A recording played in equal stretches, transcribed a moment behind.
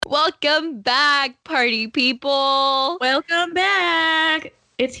Welcome back, party people. Welcome back.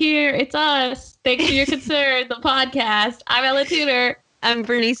 It's here. It's us. Thanks for your concern. The podcast. I'm Ella Tudor. I'm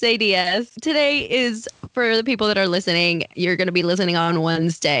Bernice Diaz. Today is, for the people that are listening, you're going to be listening on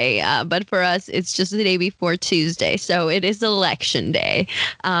Wednesday. But for us, it's just the day before Tuesday. So it is election day.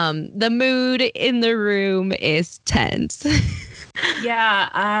 The mood in the room is tense. Yeah,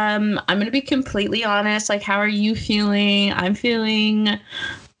 I'm going to be completely honest. Like, how are you feeling? I'm feeling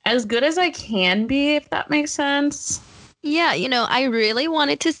as good as I can be, if that makes sense. Yeah, I really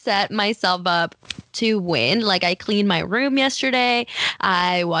wanted to set myself up to win. Like, I cleaned my room yesterday.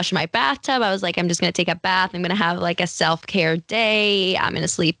 I washed my bathtub. I was like, I'm just going to take a bath. I'm going to have like a self-care day. I'm going to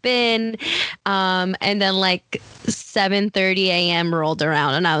sleep in. And then like 7:30 a.m. rolled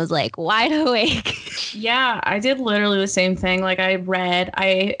around and I was like wide awake. Yeah, I did literally the same thing. Like,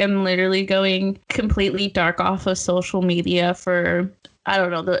 I am literally going completely dark off of social media for, I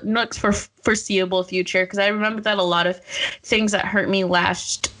don't know, the next foreseeable future, because I remember that a lot of things that hurt me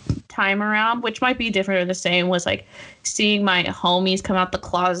last time around, which might be different or the same, was like seeing my homies come out the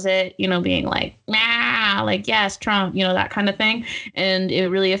closet, being like, nah, like, yes, Trump, that kind of thing. And it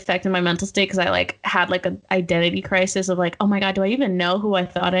really affected my mental state because I like had like an identity crisis of like, oh my God, do I even know who I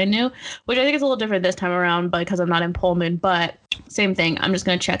thought I knew? Which I think is a little different this time around because I'm not in Pullman, but same thing. I'm just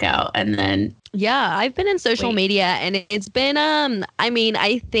going to check out and then. Yeah, I've been in social media and it's been,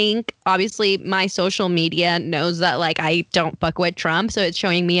 I think obviously my social media knows that like I don't fuck with Trump. So it's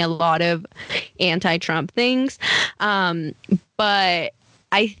showing me a lot of anti-Trump things. But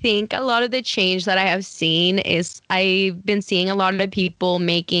I think a lot of the change that I have seen is I've been seeing a lot of people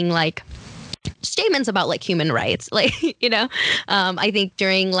making like statements about like human rights. Like, I think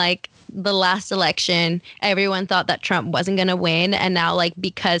during like the last election, everyone thought that Trump wasn't going to win. And now, like,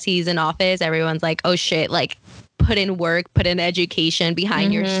 because he's in office, everyone's like, oh, shit, like, put in work, put in education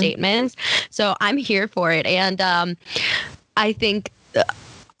behind your statements. So I'm here for it. And I think,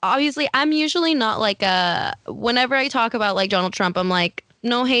 obviously, I'm usually not like whenever I talk about like Donald Trump, I'm like,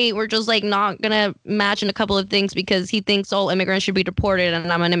 no hate, we're just like not going to match in a couple of things because he thinks all immigrants should be deported and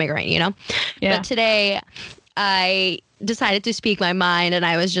I'm an immigrant, Yeah. But today I decided to speak my mind and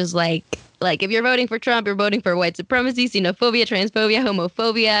I was just like if you're voting for Trump, you're voting for white supremacy, xenophobia, transphobia,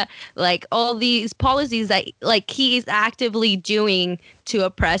 homophobia, like all these policies that like he is actively doing to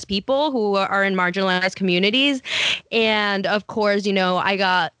oppress people who are in marginalized communities. And of course,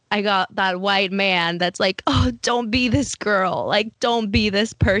 I got that white man that's like, oh, don't be this girl, like, don't be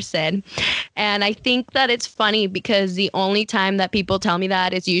this person. And I think that it's funny because the only time that people tell me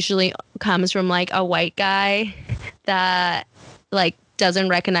that is usually comes from like a white guy that like doesn't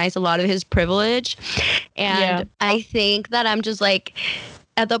recognize a lot of his privilege. And I think that I'm just like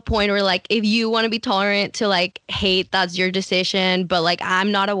at the point where like if you want to be tolerant to like hate, that's your decision, but like I'm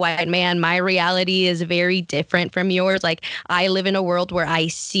not a white man, my reality is very different from yours. Like I live in a world where I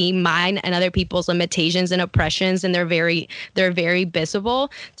see mine and other people's limitations and oppressions, and they're very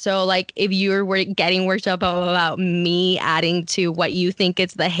visible. So like if you're getting worked up about me adding to what you think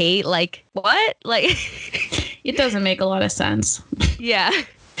it's the hate, like what? Like it doesn't make a lot of sense. Yeah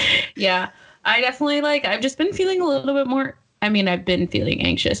I definitely I've just been feeling a little bit more, I've been feeling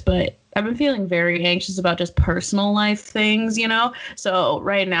anxious, but I've been feeling very anxious about just personal life things, So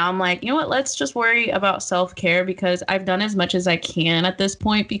right now I'm like, you know what, let's just worry about self-care because I've done as much as I can at this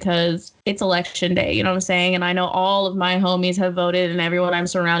point because it's election day, you know what I'm saying? And I know all of my homies have voted and everyone I'm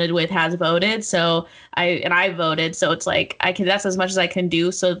surrounded with has voted. So I voted. So it's like, that's as much as I can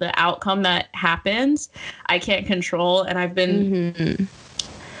do. So the outcome that happens, I can't control. And I've been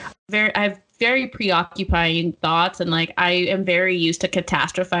very preoccupying thoughts, and like I am very used to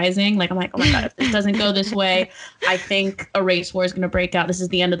catastrophizing. Like I'm like, oh my God, if this doesn't go this way, I think a race war is going to break out. This is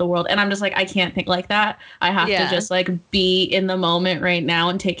the end of the world. And I'm just like, I can't think like that. I have to just like be in the moment right now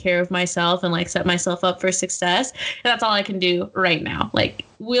and take care of myself and like set myself up for success. And that's all I can do right now. Like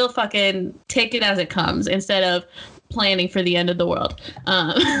we'll fucking take it as it comes instead of planning for the end of the world.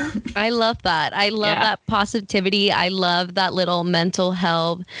 I love that. I love that positivity. I love that little mental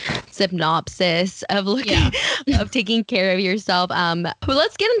health synopsis of of taking care of yourself.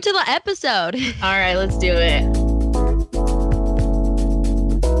 Let's get into the episode. All right, let's do it.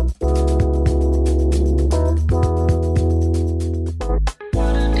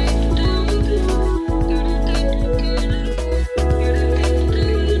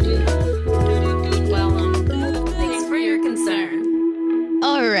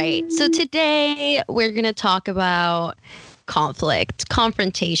 So today we're going to talk about conflict,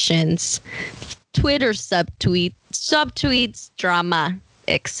 confrontations, Twitter subtweets, drama,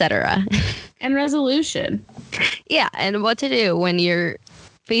 etc. And resolution. Yeah, and what to do when you're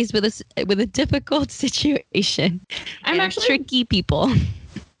faced with a difficult situation. I'm and actually tricky people.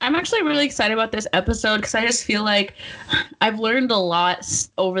 I'm actually really excited about this episode because I just feel like I've learned a lot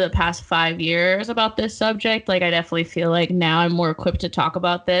over the past 5 years about this subject. Like, I definitely feel like now I'm more equipped to talk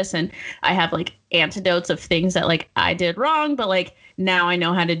about this, and I have like antidotes of things that like I did wrong, but like now I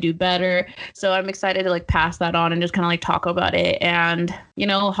know how to do better. So I'm excited to like pass that on and just kind of like talk about it. And, you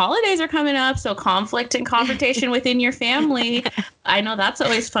know, holidays are coming up. So conflict and confrontation within your family. I know that's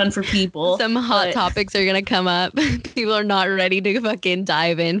always fun for people. Some hot topics are going to come up. People are not ready to fucking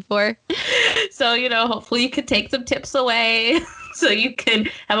dive in for. So, you know, hopefully you could take some tips away so you can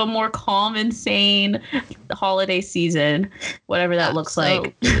have a more calm and sane holiday season, whatever that looks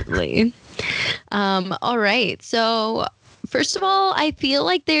like. Absolutely. All right. So first of all, I feel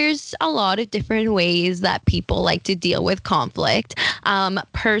like there's a lot of different ways that people like to deal with conflict.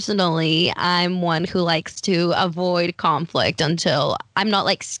 Personally, I'm one who likes to avoid conflict until I'm not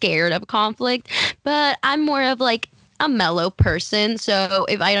like scared of conflict, but I'm more of like a mellow person. So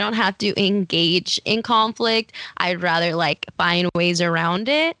if I don't have to engage in conflict, I'd rather like find ways around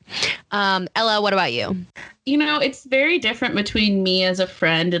it. Ella, what about you? You know, it's very different between me as a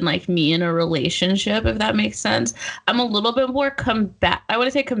friend and like me in a relationship, if that makes sense. I'm a little bit more I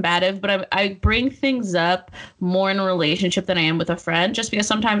wouldn't say combative, but I bring things up more in a relationship than I am with a friend, just because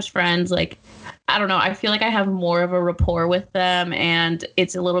sometimes friends, like, I don't know, I feel like I have more of a rapport with them, and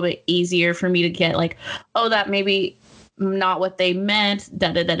it's a little bit easier for me to get like, oh, that maybe not what they meant,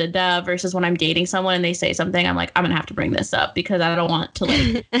 versus when I'm dating someone and they say something, I'm like, I'm gonna have to bring this up because I don't want to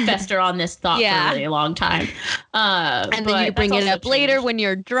like fester on this thought for a really long time. And then you bring it up later when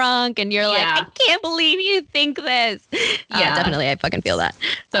you're drunk and you're like, I can't believe you think this. Yeah, definitely. I fucking feel that.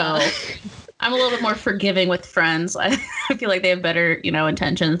 So I'm a little bit more forgiving with friends. I feel like they have better, you know,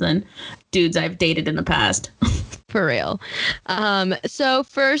 intentions than dudes I've dated in the past. For real. So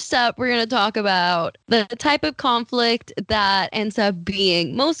first up, we're going to talk about the type of conflict that ends up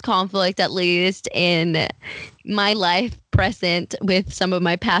being most conflict, at least in my life present with some of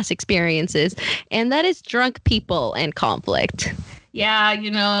my past experiences. And that is drunk people and conflict. Yeah, you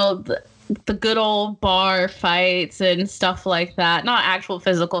know, the good old bar fights and stuff like that. Not actual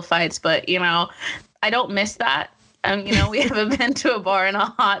physical fights, but, you know, I don't miss that. You know, we haven't been to a bar in a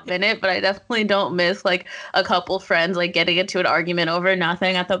hot minute, but I definitely don't miss like a couple friends like getting into an argument over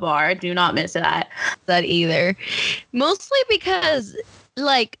nothing at the bar. I do not miss that either. Mostly because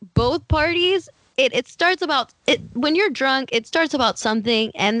like both parties, it starts about it when you're drunk, it starts about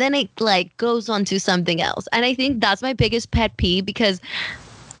something and then it like goes on to something else. And I think that's my biggest pet peeve because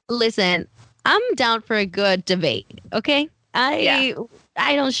listen, I'm down for a good debate. Okay. I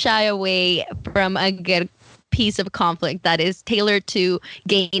don't shy away from a good piece of conflict that is tailored to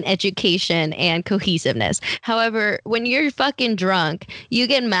gain education and cohesiveness. However, when you're fucking drunk, you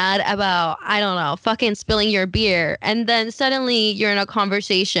get mad about, I don't know, fucking spilling your beer, and then suddenly you're in a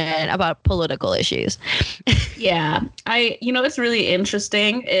conversation about political issues. Yeah. You know, what's really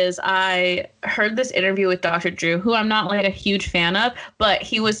interesting is I heard this interview with Dr. Drew, who I'm not like a huge fan of, but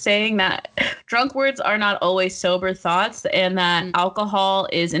he was saying that drunk words are not always sober thoughts and that alcohol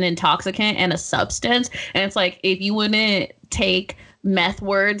is an intoxicant and a substance. And it's like, if you wouldn't take meth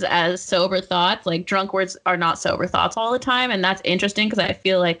words as sober thoughts, like drunk words are not sober thoughts all the time. And that's interesting because I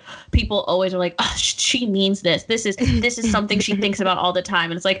feel like people always are like, oh, she means this. This is something she thinks about all the time.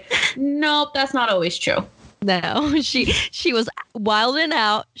 And it's like, nope, that's not always true. No, she was wilding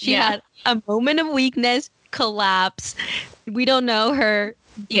out. She had a moment of weakness, collapse. We don't know her.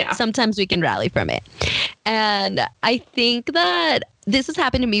 Yeah. Sometimes we can rally from it. And I think that this has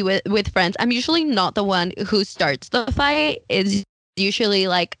happened to me with friends. I'm usually not the one who starts the fight. It's usually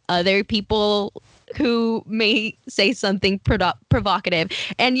like other people who may say something provocative.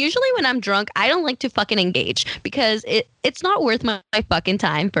 And usually when I'm drunk, I don't like to fucking engage because it's not worth my fucking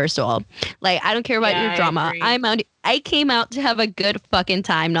time, first of all. Like, I don't care about your drama. I came out to have a good fucking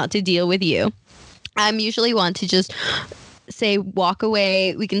time, not to deal with you. I'm usually one to just say, walk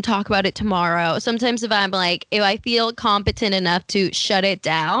away. We can talk about it tomorrow. Sometimes if I feel competent enough to shut it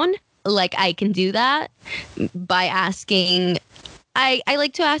down, like I can do that by asking. I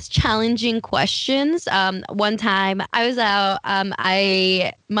like to ask challenging questions. One time I was out,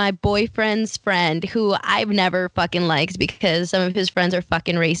 my boyfriend's friend, who I've never fucking liked because some of his friends are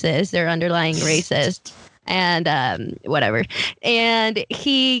fucking racist. They're underlying racist and whatever. And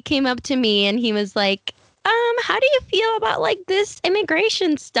he came up to me and he was like, how do you feel about like this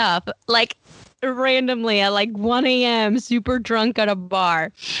immigration stuff? Like randomly at like 1 a.m. super drunk at a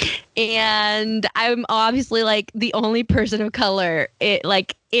bar. And I'm obviously like the only person of color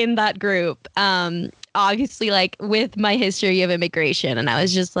in that group. obviously like with my history of immigration. And I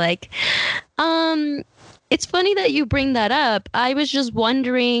was just like, it's funny that you bring that up. I was just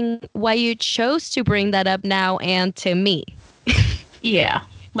wondering why you chose to bring that up now and to me. Yeah.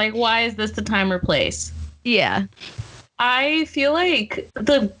 Like, why is this the time or place? Yeah. I feel like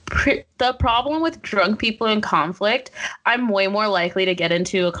the problem with drunk people in conflict, I'm way more likely to get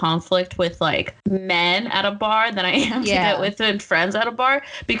into a conflict with like men at a bar than I am to get with friends at a bar,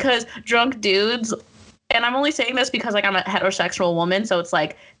 because drunk dudes, and I'm only saying this because like I'm a heterosexual woman, so it's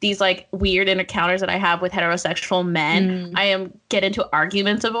like these like weird encounters that I have with heterosexual men, I get into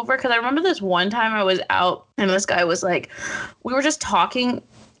arguments over. Because I remember this one time I was out and this guy was like, we were just talking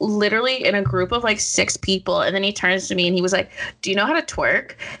literally in a group of like 6 people, and then he turns to me and he was like, do you know how to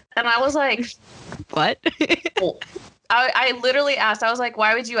twerk? And I was like, what? Well, I literally asked, I was like,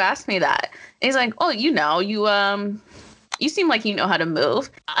 why would you ask me that? And he's like, oh, you seem like you know how to move.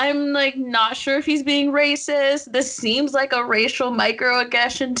 I'm like not sure if he's being racist. This seems like a racial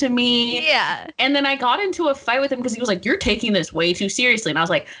microaggression to me. Yeah. And then I got into a fight with him because he was like, you're taking this way too seriously. And I was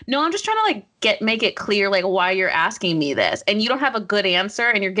like, no, I'm just trying to like make it clear like why you're asking me this. And you don't have a good answer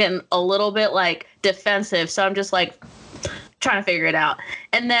and you're getting a little bit like defensive. So I'm just like trying to figure it out.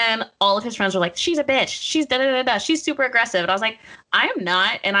 And then all of his friends were like, she's a bitch. She's da-da-da-da. She's super aggressive. And I was like, I am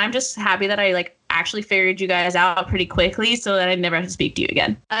not. And I'm just happy that I like actually figured you guys out pretty quickly so that I never have to speak to you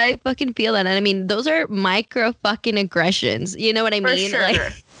again. I fucking feel that. And I mean, those are micro fucking aggressions. You know what I mean? For sure.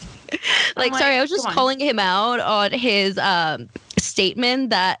 Like, sorry, I was just calling him out on his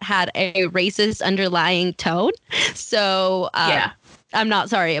statement that had a racist underlying tone. So yeah, I'm not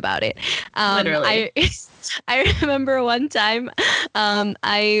sorry about it. Literally. I remember one time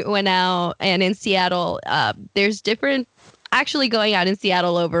I went out, and in Seattle, there's different. Actually, going out in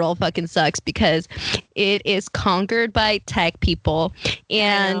Seattle overall fucking sucks because it is conquered by tech people.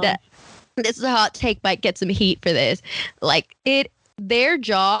 And this is a hot take, might get some heat for this. Like, their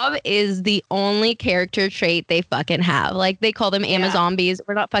job is the only character trait they fucking have. Like, they call them Amazombies.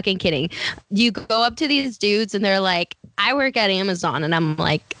 We're not fucking kidding. You go up to these dudes and they're like, I work at Amazon. And I'm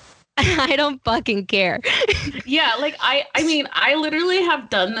like, I don't fucking care. Yeah, like I mean, I literally have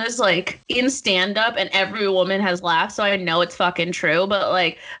done this like in stand up and every woman has laughed, so I know it's fucking true. But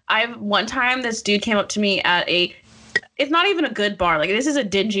like one time this dude came up to me at it's not even a good bar. Like, this is a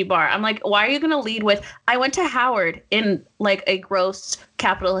dingy bar. I'm like, why are you going to lead with, I went to Howard in like a gross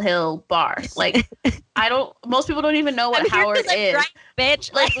Capitol Hill bar. Like, most people don't even know what Howard is. Right,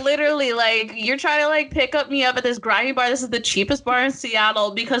 bitch. Like, literally, like, you're trying to like pick up me up at this grimy bar. This is the cheapest bar in Seattle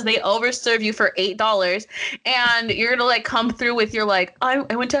because they overserve you for $8. And you're going to like come through with your like, I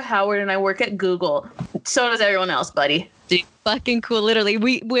went to Howard and I work at Google. So does everyone else, buddy. Dude, fucking cool. Literally,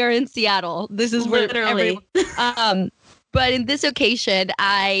 we're in Seattle. This is where literally. But in this occasion,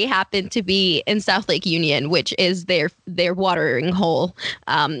 I happened to be in South Lake Union, which is their watering hole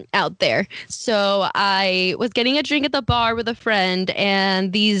out there. So I was getting a drink at the bar with a friend,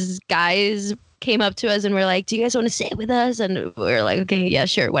 and these guys came up to us and were like, do you guys want to sit with us? And we were like, okay, yeah,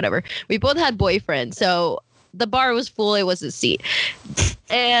 sure, whatever. We both had boyfriends, so the bar was full. It was a seat.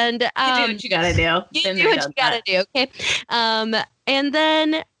 And you do what you gotta do. You do what you gotta do, okay? And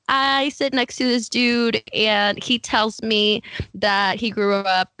then I sit next to this dude, and he tells me that he grew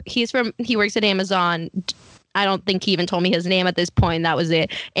up. He works at Amazon. I don't think he even told me his name at this point. That was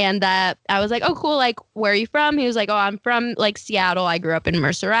it. And that I was like, oh, cool. Like, where are you from? He was like, oh, I'm from like Seattle. I grew up in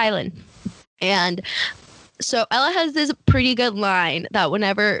Mercer Island. And so Ella has this pretty good line that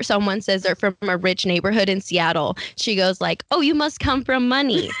whenever someone says they're from a rich neighborhood in Seattle, she goes like, oh, you must come from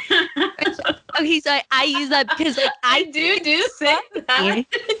money. He's like, I use that because like I do say that.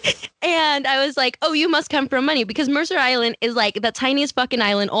 And I was like, oh, you must come from money, because Mercer Island is like the tiniest fucking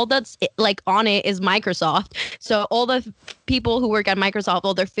island. All that's like on it is Microsoft. So all the people who work at Microsoft,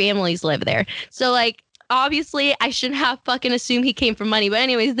 all their families live there. So like, obviously, I shouldn't have fucking assumed he came from money. But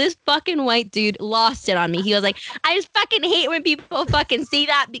anyways, this fucking white dude lost it on me. He was like, I just fucking hate when people fucking say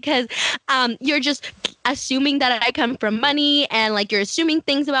that, because you're just assuming that I come from money, and like you're assuming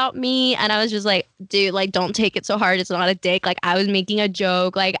things about me. And I was just like, dude, like, don't take it so hard. It's not a dick. Like, I was making a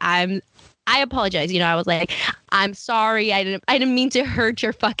joke. Like, I apologize. You know, I was like, I'm sorry. I didn't mean to hurt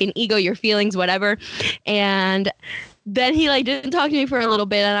your fucking ego, your feelings, whatever. And then he like didn't talk to me for a little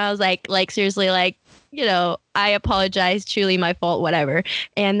bit, and I was like seriously, like, you know, I apologize, truly my fault, whatever.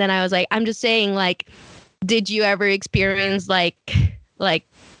 And then I was like, I'm just saying, like, did you ever experience like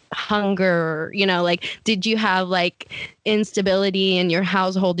hunger, like, did you have like instability in your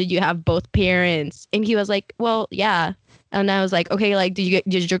household? Did you have both parents? And he was like, well, yeah. And I was like, okay, like,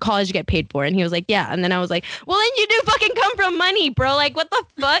 did your college get paid for? And he was like, yeah. And then I was like, well, then you do fucking come from money, bro. Like, what the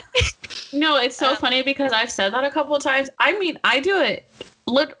fuck? No, it's so funny because I've said that a couple of times. I mean, I do it.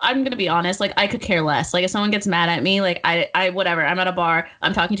 Look, I'm gonna be honest. Like, I could care less. Like, if someone gets mad at me, like, I whatever. I'm at a bar.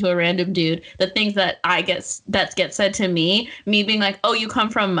 I'm talking to a random dude. The things that get said to me being like, oh, you come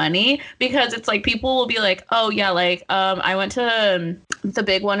from money, because it's like people will be like, oh yeah, like, I went to the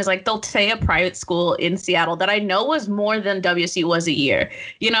big one is like they'll say a private school in Seattle that I know was more than WC was a year,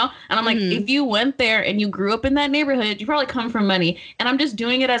 And I'm like, if you went there and you grew up in that neighborhood, you probably come from money. And I'm just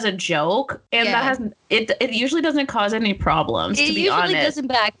doing it as a joke, and that has it usually doesn't cause any problems. To be honest, it doesn't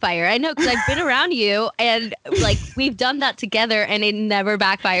backfire. I know, because I've been around you, and like we've done that together, and it never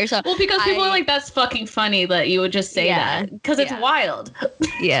backfires. So well, because people are like, that's fucking funny that you would just say that, because it's wild.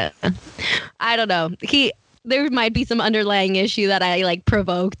 Yeah, I don't know. There might be some underlying issue that I like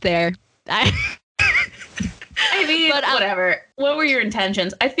provoked there. I mean, but, whatever. What were your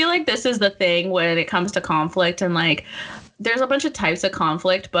intentions? I feel like this is the thing when it comes to conflict, and like, there's a bunch of types of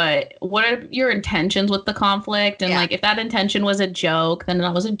conflict, but what are your intentions with the conflict? And like, if that intention was a joke, then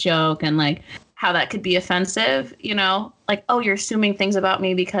that was a joke, and like how that could be offensive, like, oh, you're assuming things about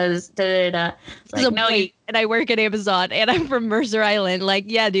me because da da da. Like, no, and I work at Amazon, and I'm from Mercer Island. Like,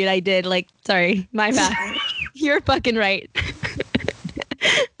 yeah, dude, I did. Like, sorry, my bad. You're fucking right.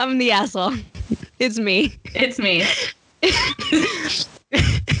 I'm the asshole. It's me. It's me.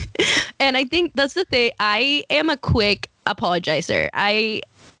 And I think that's the thing. I am a quick apologizer.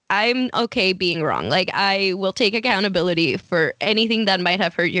 I'm okay being wrong. Like, I will take accountability for anything that might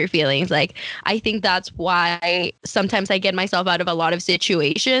have hurt your feelings. Like, I think that's why sometimes I get myself out of a lot of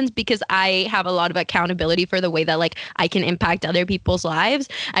situations, because I have a lot of accountability for the way that like I can impact other people's lives.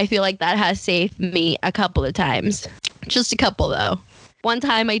 I feel like that has saved me a couple of times. Just a couple, though. One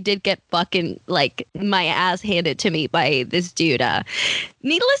time I did get fucking like my ass handed to me by this dude.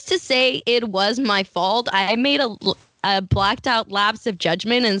 Needless to say, it was my fault. I made a blacked out lapse of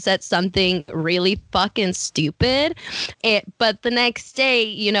judgment and said something really fucking stupid. But the next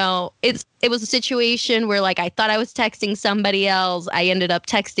day, it was a situation where like I thought I was texting somebody else. I ended up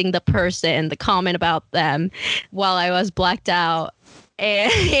texting the person, the comment about them, while I was blacked out.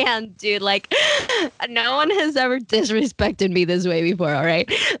 And dude, like, no one has ever disrespected me this way before, all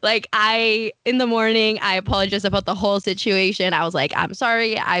right? Like, in the morning, I apologized about the whole situation. I was like, I'm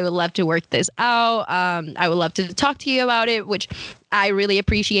sorry. I would love to work this out. I would love to talk to you about it, which I really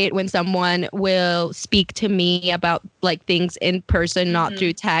appreciate when someone will speak to me about like things in person, not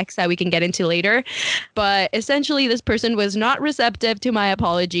through text, that we can get into later. But essentially, this person was not receptive to my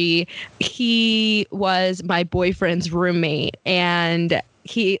apology. He was my boyfriend's roommate, and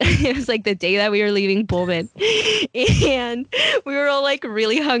it was like the day that we were leaving Pullman, and we were all like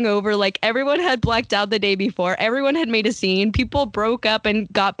really hungover. Like, everyone had blacked out the day before. Everyone had made a scene. People broke up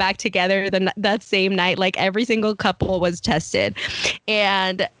and got back together that same night. Like, every single couple was tested.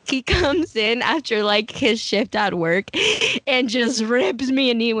 And he comes in after like his shift at work and just rips me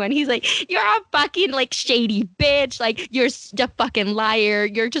a new one. He's like, you're a fucking like shady bitch. Like, you're a fucking liar.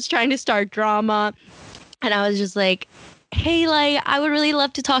 You're just trying to start drama. And I was just like, hey, like, I would really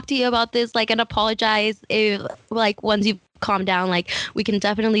love to talk to you about this, like, and apologize if, like, once you've calmed down, like, we can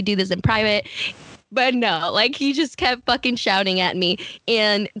definitely do this in private. But no, like, he just kept fucking shouting at me,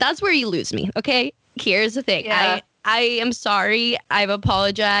 and that's where you lose me, okay? Here's the thing. Yeah. I am sorry. I've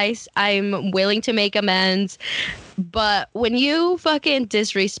apologized. I'm willing to make amends. But when you fucking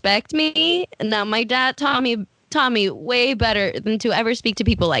disrespect me, now my dad taught me way better than to ever speak to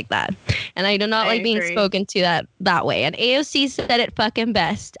people like that. And I do not like being spoken to that way. And AOC said it fucking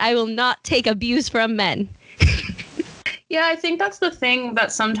best. I will not take abuse from men. Yeah, I think that's the thing,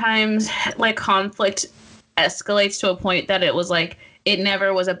 that sometimes like conflict escalates to a point that it was like, it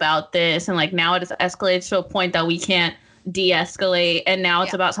never was about this. And like now it escalates to a point that we can't de-escalate, and now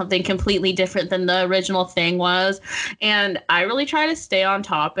it's about something completely different than the original thing was. And I really try to stay on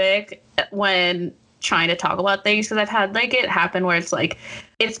topic when trying to talk about things, because I've had like it happen where it's like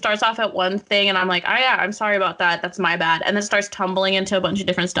it starts off at one thing and I'm like, oh yeah, I'm sorry about that, that's my bad, and then it starts tumbling into a bunch of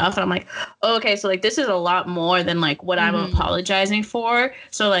different stuff, and I'm like, oh, okay, so like this is a lot more than like what I'm apologizing for.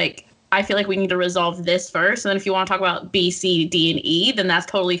 So like I feel like we need to resolve this first, and then if you want to talk about B, C, D, and E, then that's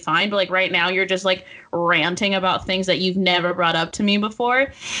totally fine. But like right now you're just like ranting about things that you've never brought up to me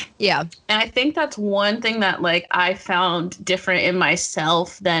before. Yeah. And I think that's one thing that like I found different in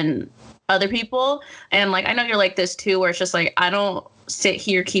myself than other people. And like I know you're like this too, where it's just like I don't sit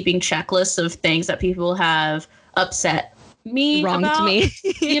here keeping checklists of things that people have upset me wronged about me.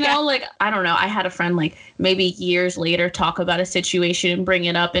 like, I don't know, I had a friend like maybe years later talk about a situation and bring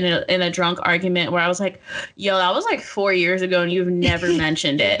it up in a drunk argument where I was like, yo, that was like 4 years ago and you've never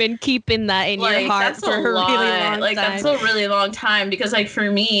mentioned it. Been keeping that in your heart for a really long like time. That's a really long time, because like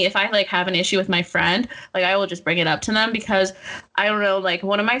for me, if I like have an issue with my friend, like I will just bring it up to them, because I don't know, like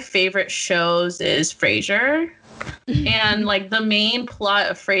one of my favorite shows is Frasier. And like the main plot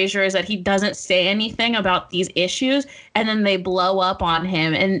of Frasier is that he doesn't say anything about these issues, and then they blow up on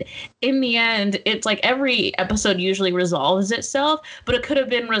him. And in the end, it's like every episode usually resolves itself, but it could have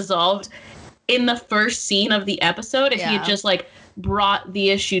been resolved in the first scene of the episode if he had just like brought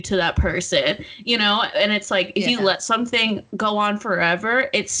the issue to that person, you know? And it's like, if you let something go on forever,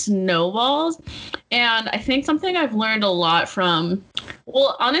 it snowballs. And I think something I've learned a lot from,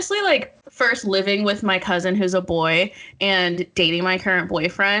 well, honestly, like first living with my cousin who's a boy and dating my current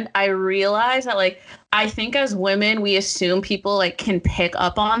boyfriend, I realized that like, I think as women, we assume people like can pick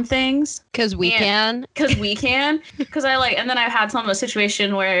up on things. Because we can. Because I like, and then I've had a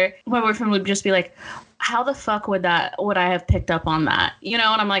situation where my boyfriend would just be like, how the fuck would I have picked up on that? You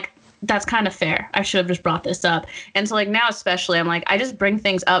know? And I'm like, that's kind of fair. I should have just brought this up. And so like now especially, I'm like, I just bring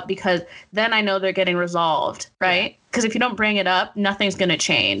things up because then I know they're getting resolved, right? Because if you don't bring it up, nothing's going to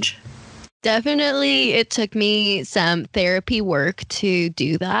change. Definitely, it took me some therapy work to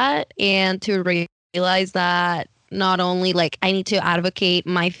do that and to realize that not only like I need to advocate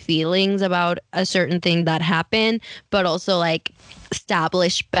my feelings about a certain thing that happened, but also like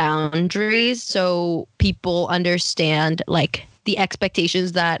establish boundaries so people understand like the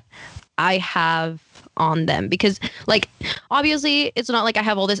expectations that I have on them. Because like obviously it's not like I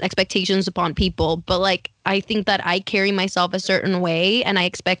have all these expectations upon people, but like I think that I carry myself a certain way and I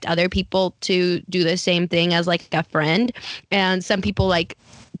expect other people to do the same thing as like a friend. And some people like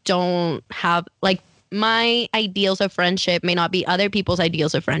don't have like my ideals of friendship may not be other people's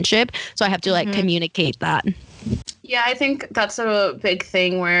ideals of friendship. So I have to like communicate that. Yeah, I think that's a big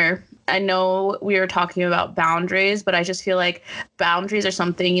thing where I know we were talking about boundaries, but I just feel like boundaries are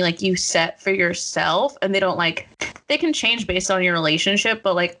something you set for yourself, and they don't they can change based on your relationship.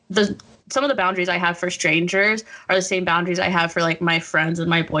 But like some of the boundaries I have for strangers are the same boundaries I have for like my friends and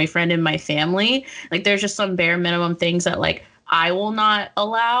my boyfriend and my family. Like there's just some bare minimum things that like I will not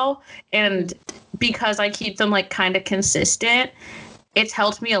allow. And because I keep them like kind of consistent, it's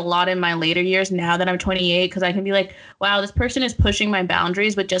helped me a lot in my later years now that I'm 28, because I can be like, wow, this person is pushing my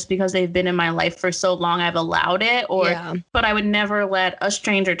boundaries, but just because they've been in my life for so long, I've allowed it. But I would never let a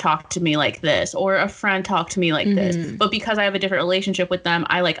stranger talk to me like this, or a friend talk to me like this. But because I have a different relationship with them,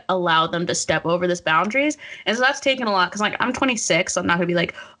 I like allow them to step over this boundaries. And so that's taken a lot, because like I'm 26, so I'm not gonna be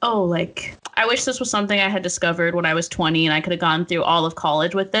like, oh, like I wish this was something I had discovered when I was 20 and I could have gone through all of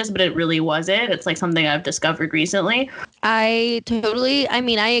college with this, but it really wasn't. It's like something I've discovered recently. I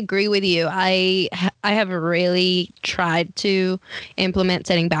agree with you. I have really tried to implement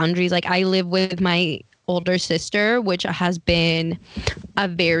setting boundaries. Like I live with my older sister, which has been a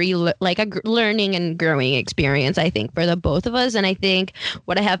very learning and growing experience, I think, for the both of us. And I think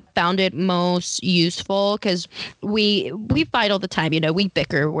what I have found it most useful, because we fight all the time, we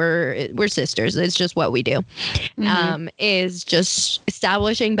bicker, we're sisters, it's just what we do, is just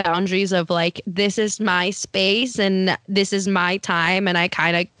establishing boundaries of like, this is my space and this is my time, and I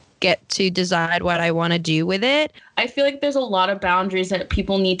kind of get to decide what I want to do with it. I feel like there's a lot of boundaries that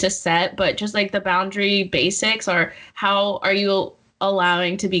people need to set, but just like the boundary basics are, how are you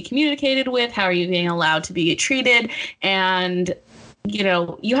allowing to be communicated with? How are you being allowed to be treated? And,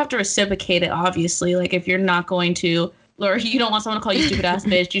 you have to reciprocate it, obviously. Like if you're not going to, or you don't want someone to call you stupid ass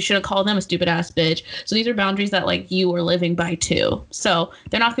bitch, you shouldn't call them a stupid ass bitch. So these are boundaries that like you are living by too. So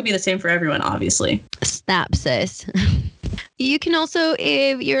they're not going to be the same for everyone, obviously. Snap, sis. You can also,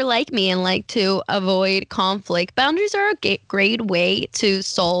 if you're like me and like to avoid conflict, boundaries are a great way to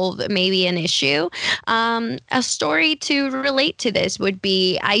solve maybe an issue. A story to relate to this would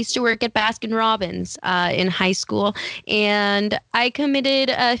be, I used to work at Baskin Robbins in high school, and I committed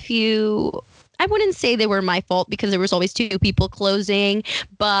a few, I wouldn't say they were my fault because there was always two people closing,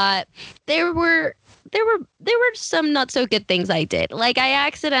 but there were some not so good things I did. Like I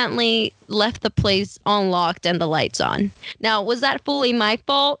accidentally left the place unlocked and the lights on. Now, was that fully my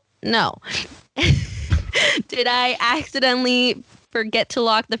fault? No. Did I accidentally forget to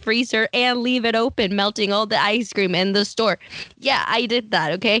lock the freezer and leave it open, melting all the ice cream in the store? Yeah, I did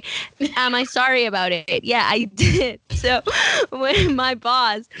that, okay? Am I sorry about it? Yeah, I did. So when my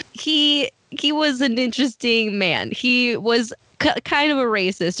boss, he was an interesting man. He was kind of a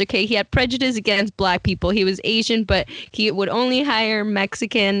racist. Okay, he had prejudice against black people. He was Asian, but he would only hire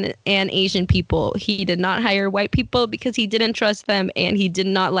Mexican and Asian people. He did not hire white people because he didn't trust them, and he did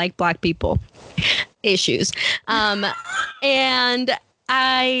not like black people. Issues. And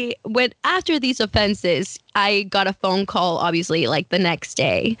I went after these offenses. I got a phone call, obviously, like the next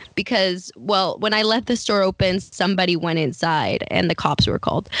day because, well, when I left the store open, somebody went inside and the cops were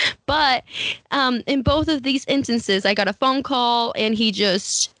called. But in both of these instances, I got a phone call and he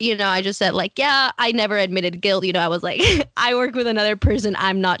just, I just said like, yeah, I never admitted guilt. I was like, I work with another person.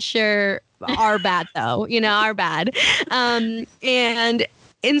 I'm not sure. Our bad, though, our bad. And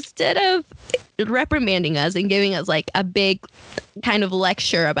instead of reprimanding us and giving us like a big kind of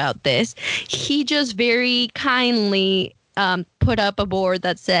lecture about this, he just very kindly put up a board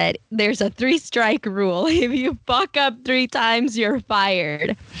that said there's a 3-strike rule. If you fuck up 3 times, you're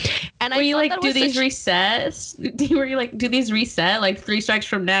fired. And were you like, do these resets? Were you like, do these reset like 3 strikes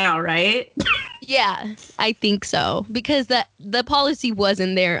from now, right? Yeah, I think so, because the policy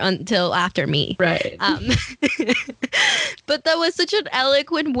wasn't there until after me. Right. But that was such an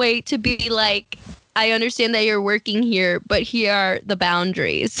eloquent way to be like, I understand that you're working here, but here are the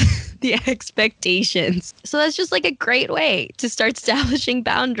boundaries, the expectations. So that's just like a great way to start establishing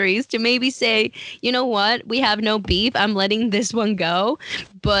boundaries, to maybe say, you know what, we have no beef. I'm letting this one go,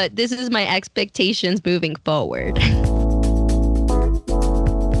 but this is my expectations moving forward.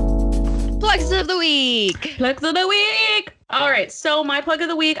 Plugs of the week. Plugs of the week. All right. So my plug of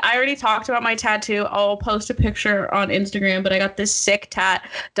the week, I already talked about my tattoo. I'll post a picture on Instagram, but I got this sick tat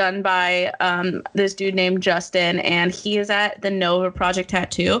done by this dude named Justin, and he is at the Nova Project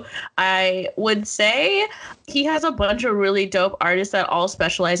Tattoo. I would say he has a bunch of really dope artists that all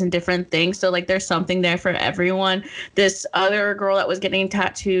specialize in different things. So like there's something there for everyone. This other girl that was getting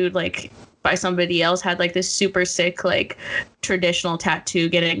tattooed like by somebody else had like this super sick like traditional tattoo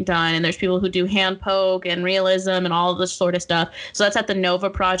getting done, and there's people who do hand poke and realism and all of this sort of stuff. So that's at the Nova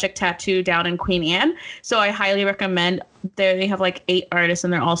Project Tattoo down in Queen Anne. So I highly recommend. They have like 8 artists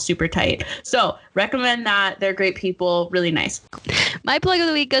and they're all super tight. So recommend that. They're great people, really nice. My plug of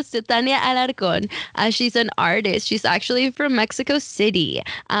the week goes to Tania Alarcon. She's an artist. She's actually from Mexico City,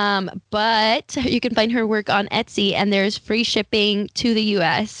 but you can find her work on Etsy, and there's free shipping to the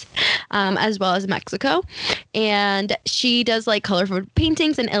U.S. As well as Mexico. And she does like colorful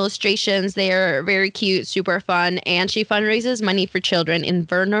paintings and illustrations. They're very cute, super fun, and she fundraises money for children in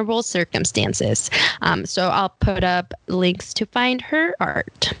vulnerable circumstances. So I'll put up links to find her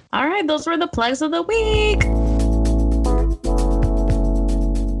art. All right, those were the plugs of the week.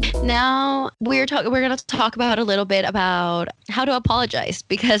 Now we're going to talk about a little bit about how to apologize,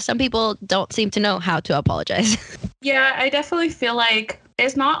 because some people don't seem to know how to apologize. Yeah, I definitely feel like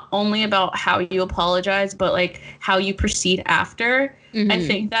it's not only about how you apologize, but like how you proceed after. Mm-hmm. I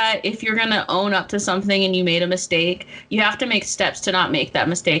think that if you're going to own up to something and you made a mistake, you have to make steps to not make that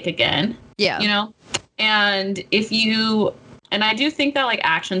mistake again. Yeah. And and I do think that like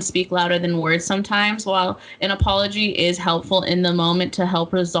actions speak louder than words sometimes. While an apology is helpful in the moment to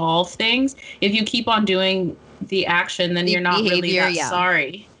help resolve things, if you keep on doing the action, then you're not really that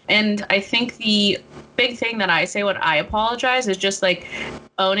sorry. And I think the big thing that I say when I apologize is just like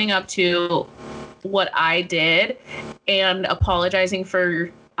owning up to what I did and apologizing for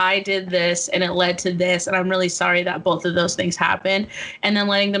I did this and it led to this, and I'm really sorry that both of those things happened. And then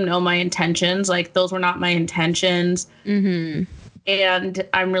letting them know my intentions, like those were not my intentions. Mm-hmm. And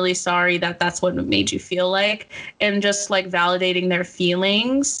I'm really sorry that that's what it made you feel like, and just like validating their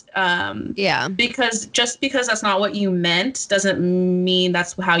feelings. Because just because that's not what you meant doesn't mean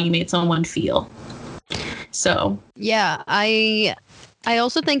that's how you made someone feel. So yeah, I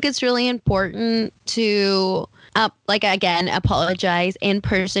also think it's really important to again, apologize in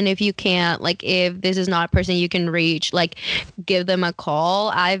person if you can't. Like if this is not a person you can reach, like give them a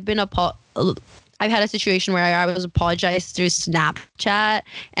call. I've had a situation where I was apologized through Snapchat,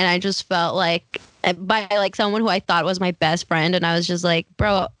 and I just felt like by like someone who I thought was my best friend, and I was just like,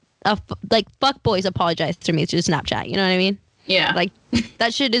 bro, fuck boys apologize to me through Snapchat. You know what I mean? Yeah. Like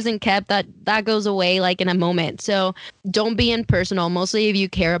that shit isn't kept. That goes away like in a moment. So don't be impersonal. Mostly if you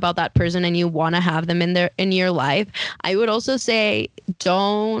care about that person and you want to have them in your life. I would also say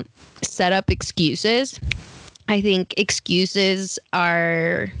don't set up excuses. I think excuses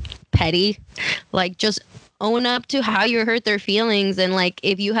are petty. Like just own up to how you hurt their feelings, and like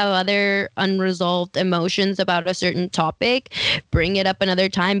if you have other unresolved emotions about a certain topic, bring it up another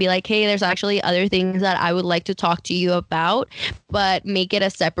time. Be like, hey, there's actually other things that I would like to talk to you about, but make it a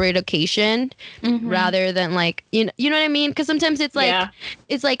separate occasion. Mm-hmm. Rather than like you know what I mean, because sometimes it's like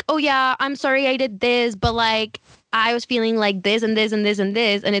it's like, oh yeah, I'm sorry I did this, but like I was feeling like this and this and this and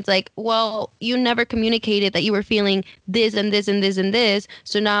this. And it's like, well, you never communicated that you were feeling this and this and this and this.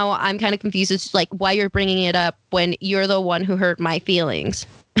 So now I'm kind of confused as to like why you're bringing it up when you're the one who hurt my feelings.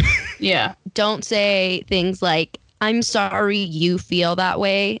 Yeah. Don't say things like, I'm sorry you feel that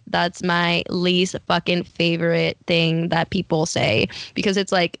way. That's my least fucking favorite thing that people say, because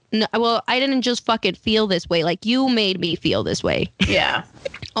it's like, no, well, I didn't just fucking feel this way. Like, you made me feel this way. Yeah.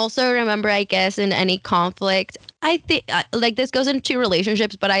 Also, remember, I guess, in any conflict, I think like this goes into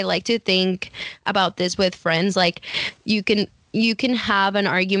relationships, but I like to think about this with friends. Like, you can have an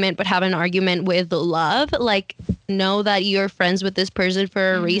argument, but have an argument with love. Like, know that you're friends with this person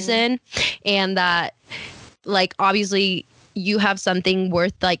for a reason, and that, like, obviously you have something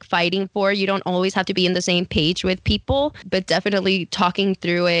worth like fighting for. You don't always have to be in the same page with people, but definitely talking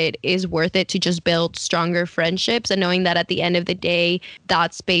through it is worth it to just build stronger friendships. And knowing that at the end of the day,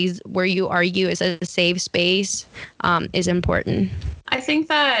 that space where you argue is a safe space is important. I think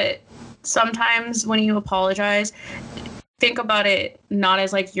that sometimes when you apologize, think about it not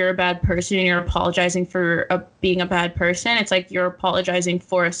as like you're a bad person and you're apologizing for being a bad person. It's like you're apologizing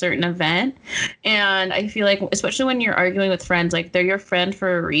for a certain event. And I feel like, especially when you're arguing with friends, like they're your friend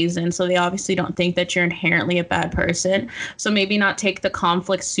for a reason. So they obviously don't think that you're inherently a bad person. So maybe not take the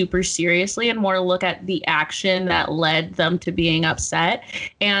conflict super seriously and more look at the action that led them to being upset.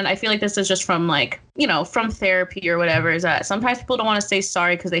 And I feel like this is just from like, you know, from therapy or whatever, is that sometimes people don't want to say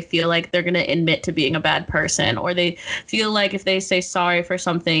sorry because they feel like they're going to admit to being a bad person, or they feel like if they say sorry for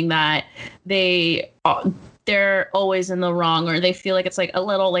something that they're always in the wrong, or they feel like it's like a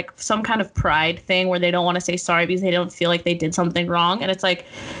little like some kind of pride thing where they don't want to say sorry because they don't feel like they did something wrong. And it's like,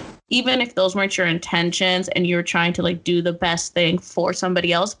 even if those weren't your intentions and you were trying to like do the best thing for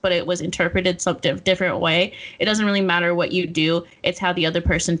somebody else, but it was interpreted some different way, it doesn't really matter what you do. It's how the other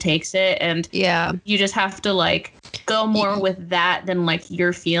person takes it. And yeah, you just have to like go more with that than like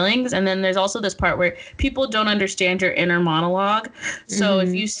your feelings. And then there's also this part where people don't understand your inner monologue. So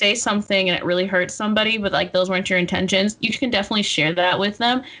if you say something and it really hurts somebody, but like those weren't your intentions, you can definitely share that with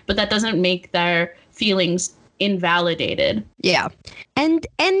them, but that doesn't make their feelings invalidated. Yeah. And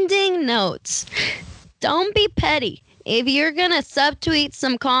ending notes. Don't be petty. If you're gonna subtweet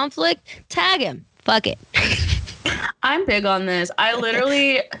some conflict, tag him. Fuck it. I'm big on this. I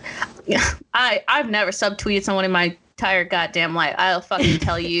literally, I've never subtweeted someone in my entire goddamn life. I'll fucking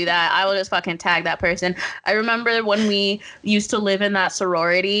tell you that. I will just fucking tag that person. I remember when we used to live in that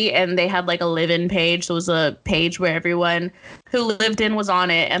sorority and they had like a live-in page. So it was a page where everyone who lived in was on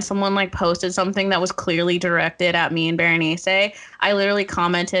it, and someone like posted something that was clearly directed at me and Berenice. I literally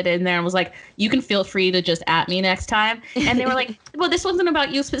commented in there and was like, you can feel free to just at me next time. And they were like, well, this wasn't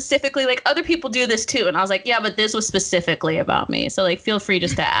about you specifically. Like, other people do this too. And I was like, yeah, but this was specifically about me. So like, feel free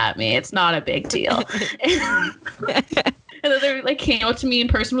just to at me. It's not a big deal. And then they like came up to me in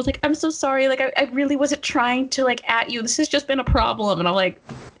person, was like, I'm so sorry. Like, I really wasn't trying to like at you. This has just been a problem. And I'm like,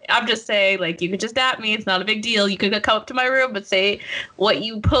 I'm just saying, like, you could just at me. It's not a big deal. You could come up to my room, but say what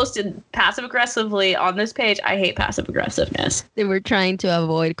you posted passive aggressively on this page. I hate passive aggressiveness. They were trying to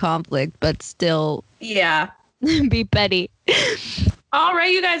avoid conflict, but still, yeah, be petty. All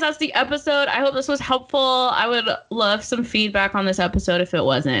right, you guys, that's the episode. I hope this was helpful. I would love some feedback on this episode if it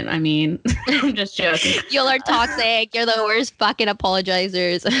wasn't. I mean, I'm just joking. Y'all are toxic. You're the worst fucking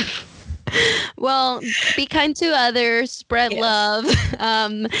apologizers. Well, be kind to others. Spread love.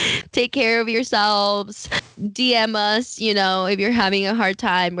 Take care of yourselves. DM us, you know, if you're having a hard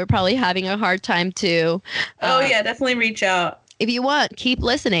time. We're probably having a hard time too. Yeah, definitely reach out. If you want, keep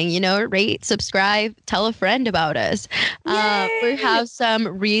listening, you know, rate, subscribe, tell a friend about us. We have some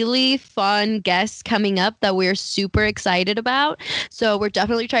really fun guests coming up that we're super excited about. So we're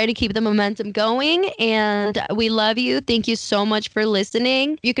definitely trying to keep the momentum going, and we love you. Thank you so much for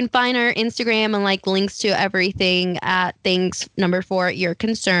listening. You can find our Instagram and like links to everything at things4 your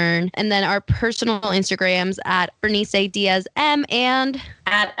concern. And then our personal Instagrams at Bernice Diaz M and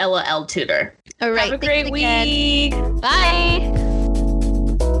at Ella L Tutor. All right. Have a great week. Bye.